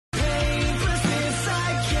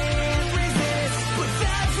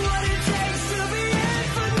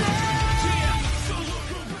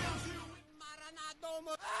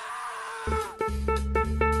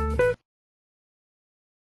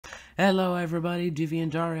Hello everybody, Divi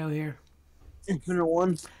and Dario here. Infinite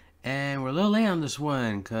One. And we're a little late on this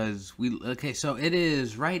one, because so it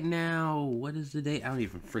is right now, what is the date? I don't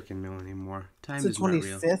even freaking know anymore. Time It's the is not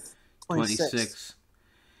real. 25th? 26th.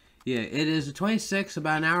 Yeah, it is the 26th,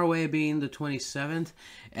 about an hour away being the 27th.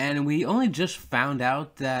 And we only just found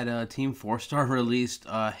out that Team 4-Star released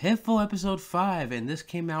HFIL Episode 5, and this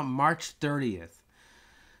came out March 30th.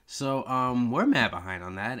 So, we're mad behind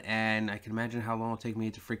on that, and I can imagine how long it'll take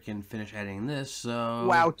me to freaking finish editing this, so...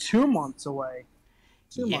 Wow, 2 months away.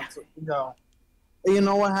 Two months ago. You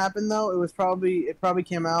know what happened, though? It probably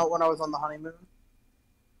came out when I was on the honeymoon.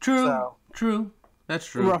 True. That's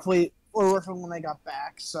true. Roughly when I got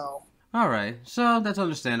back, so... Alright, so that's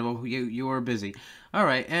understandable. You were busy.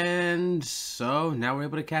 Alright, and so now we're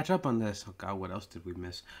able to catch up on this. Oh god, what else did we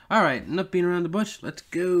miss? Alright, enough being around the bush, let's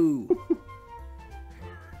go!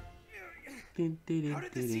 How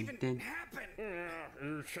did this even happen?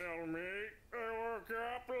 You tell me. I woke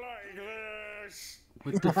up like this.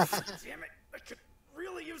 What the f- Damn it. I could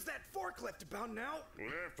really use that forklift about now.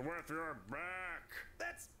 Lift with your back.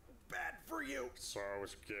 That's bad for you.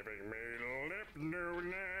 So's giving me lip new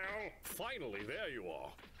now. Finally, there you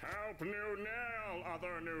are. Help new now,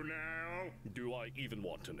 other new now. Do I even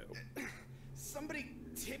want to know? Somebody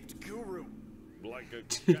tipped Guru. Like a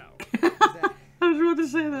cow. I was about to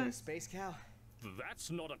say that. Space cow? That's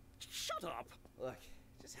not a... Shut up! Look,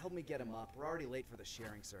 just help me get him up. We're already late for the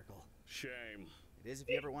sharing circle. Shame. It is if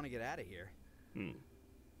you ever want to get out of here.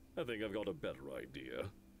 I think I've got a better idea.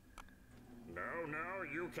 No,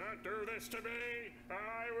 you can't do this to me.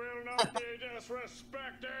 I will not be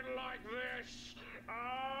disrespected like this.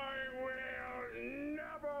 I will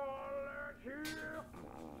never let you...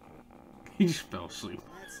 He just fell asleep.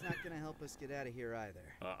 That's not gonna help us get out of here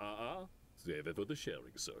either. Save it for the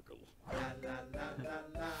sharing circle.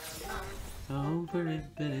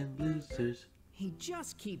 Overindependent losers. He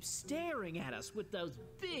just keeps staring at us with those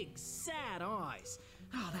big, sad eyes.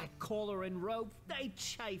 Oh, that collar and rope, they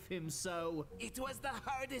chafe him so. It was the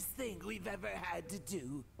hardest thing we've ever had to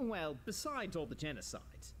do. Well, besides all the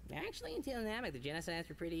genocides. Actually, in Namek, the genocides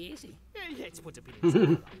were pretty easy. Let's put a bit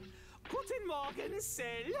in Guten Morgen,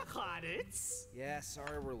 Selchanitz. Yeah,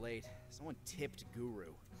 sorry we're late. Someone tipped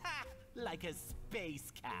Guru. Ha! Like a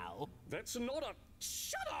space cow. That's not a...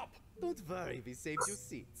 Shut up! Don't worry, we saved you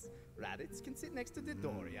seats. Raditz can sit next to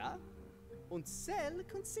Dodoria. And Cell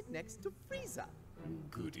can sit next to Frieza.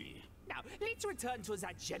 Goody. Now, let's return to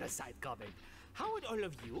that genocide comment. How would all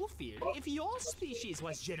of you feel if your species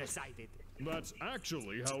was genocided? That's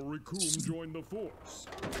actually how Raccoon joined the Force.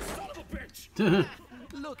 Son of a bitch!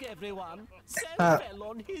 Look, everyone. Cell fell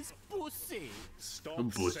on his pussy.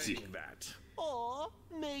 Stop Pussy. saying that. Or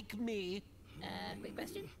make me. Quick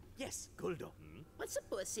question. Yes, Guldo. What's a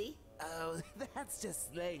pussy? Oh, that's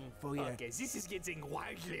just slang for you. Okay, this is getting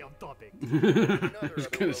wildly on topic.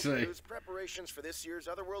 Preparations for this year's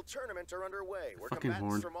Otherworld tournament are underway, where Fucking combatants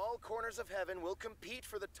horn. from all corners of heaven will compete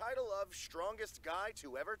for the title of strongest guy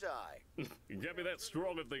to ever die. You can't be that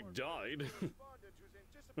strong if they died.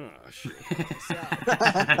 Ah, shit. So,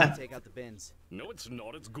 take out the bins. No, it's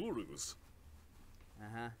not. It's Guru's.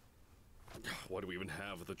 Uh-huh. Why do we even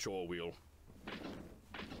have the chore wheel?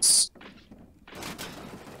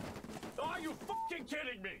 Are you fucking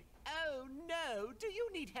kidding me? Oh no, do you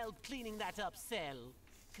need help cleaning that up, Cell?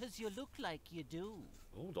 Cause you look like you do.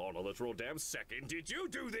 Hold on a literal damn second. Did you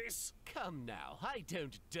do this? Come now, I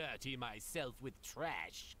don't dirty myself with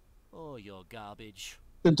trash. Or your garbage.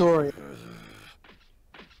 Dodoria.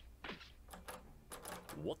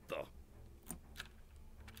 What the?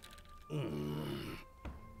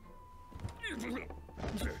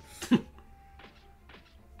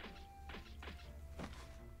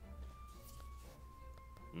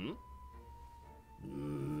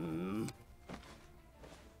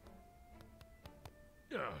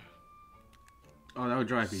 Oh, that would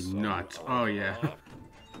drive me nuts. Oh, yeah.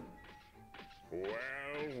 Well,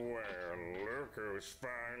 look who's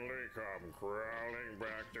finally come crawling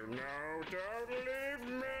back to... No, don't leave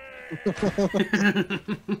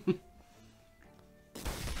me!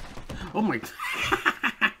 Oh my...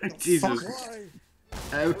 Jesus.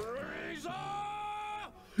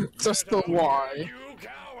 Just the why. You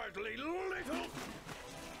cowardly little...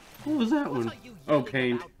 What was that one? Oh,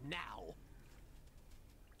 Kane. Now.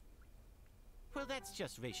 Well, that's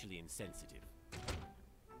just racially insensitive.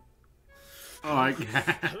 Oh, I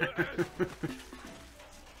can't.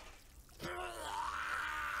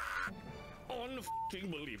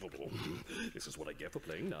 Unbelievable. This is what I get for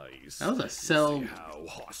playing nice. That was a Cell How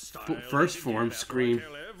hostile first he form did after I scream.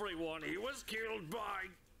 kill everyone he was killed by.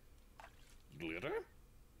 Glitter?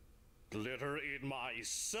 Glitter in my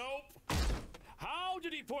soap? How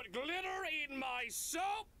did he put glitter in my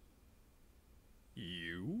soap?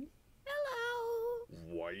 You? Hello.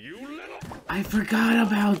 Why, you little... I forgot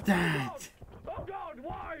about that. Oh God,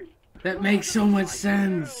 why? That makes so much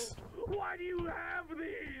sense. Why do you have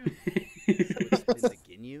these? Been the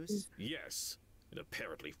Ginyus? Yes, and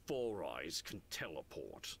apparently Four Eyes can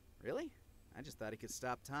teleport. Really? I just thought he could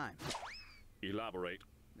stop time. Elaborate.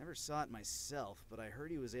 Never saw it myself, but I heard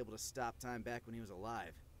he was able to stop time back when he was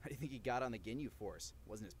alive. How do you think he got on the Ginyu Force?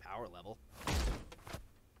 Wasn't his power level.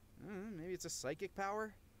 Maybe it's a psychic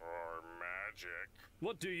power? Or magic.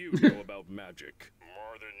 What do you know about magic?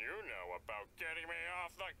 More than you know about getting me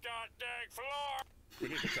off the goddamn floor! We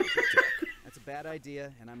need to talk. That's a bad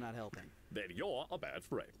idea, and I'm not helping. Then you're a bad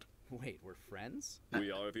friend. Wait, we're friends?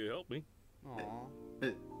 We are if you help me. Aww.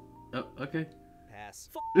 Oh, okay. Pass.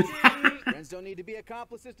 Friends don't need to be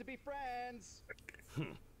accomplices to be friends.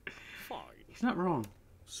 Fine. He's not wrong.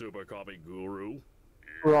 Super copy guru.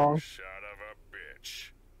 Wrong. Son of a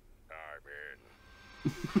bitch. I'm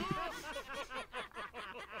in.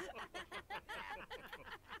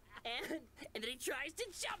 And then he tries to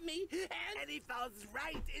jump me, and he falls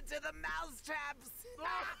right into the mousetraps.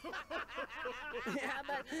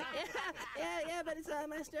 but it's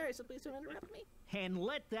my story, so please don't interrupt me. And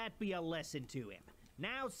let that be a lesson to him.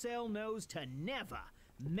 Now Cell knows to never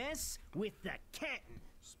mess with the kitten.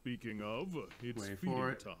 Speaking of, it's Wait feeding for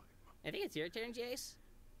it. time. I think it's your turn, Jace.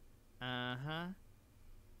 Uh-huh.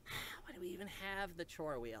 Why do we even have the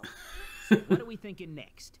chore wheel? What are we thinking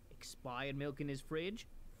next? Expired milk in his fridge?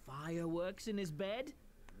 Fireworks in his bed?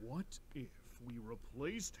 What if we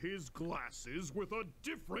replaced his glasses with a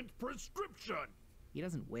different prescription? He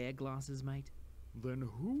doesn't wear glasses, mate. Then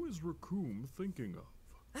who is Raccoon thinking of?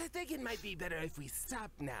 I think it might be better if we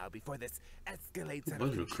stop now before this escalates What out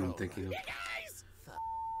of was control. Raccoon thinking of? Guys!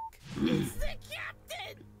 It's the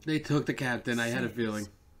captain! They took the captain. I had a feeling.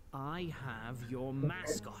 I have your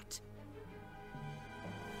mascot.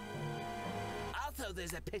 Also,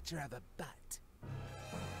 there's a picture of a butt.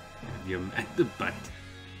 You're at the butt.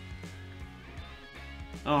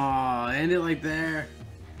 Aw, end it like there.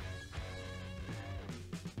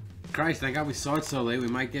 Christ, I got we saw it so late. We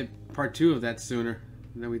might get part 2 of that sooner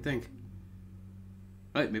than we think.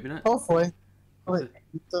 Wait, maybe not. Hopefully. Wait,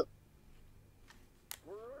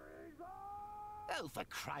 Oh, for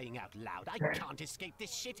crying out loud, I can't escape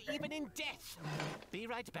this shit even in death. Be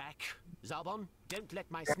right back. Zarbon, don't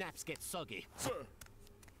let my snaps get soggy. Sir!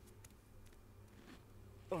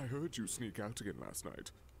 I heard you sneak out again last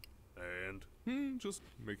night. And? Just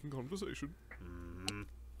making conversation.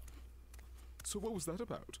 So what was that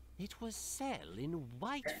about? It was Cell in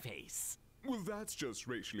Whiteface. Well, that's just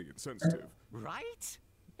racially insensitive. Right?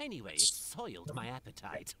 Anyway, it soiled my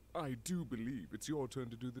appetite. I do believe it's your turn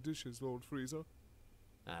to do the dishes, Lord Freezer.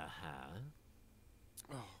 Uh-huh.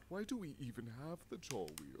 Oh, why do we even have the chore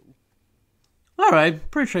wheel?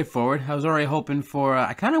 Alright, pretty straightforward. I was already hoping for...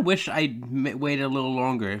 I kind of wish I waited a little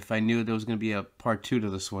longer if I knew there was going to be a part 2 to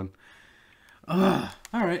this one.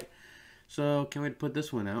 Alright, so can't wait to put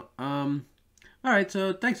this one out. Alright,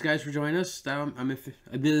 so thanks guys for joining us. I'm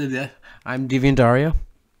Deviant Dario.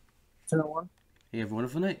 Turn 1. You have a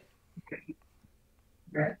wonderful night.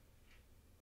 Okay.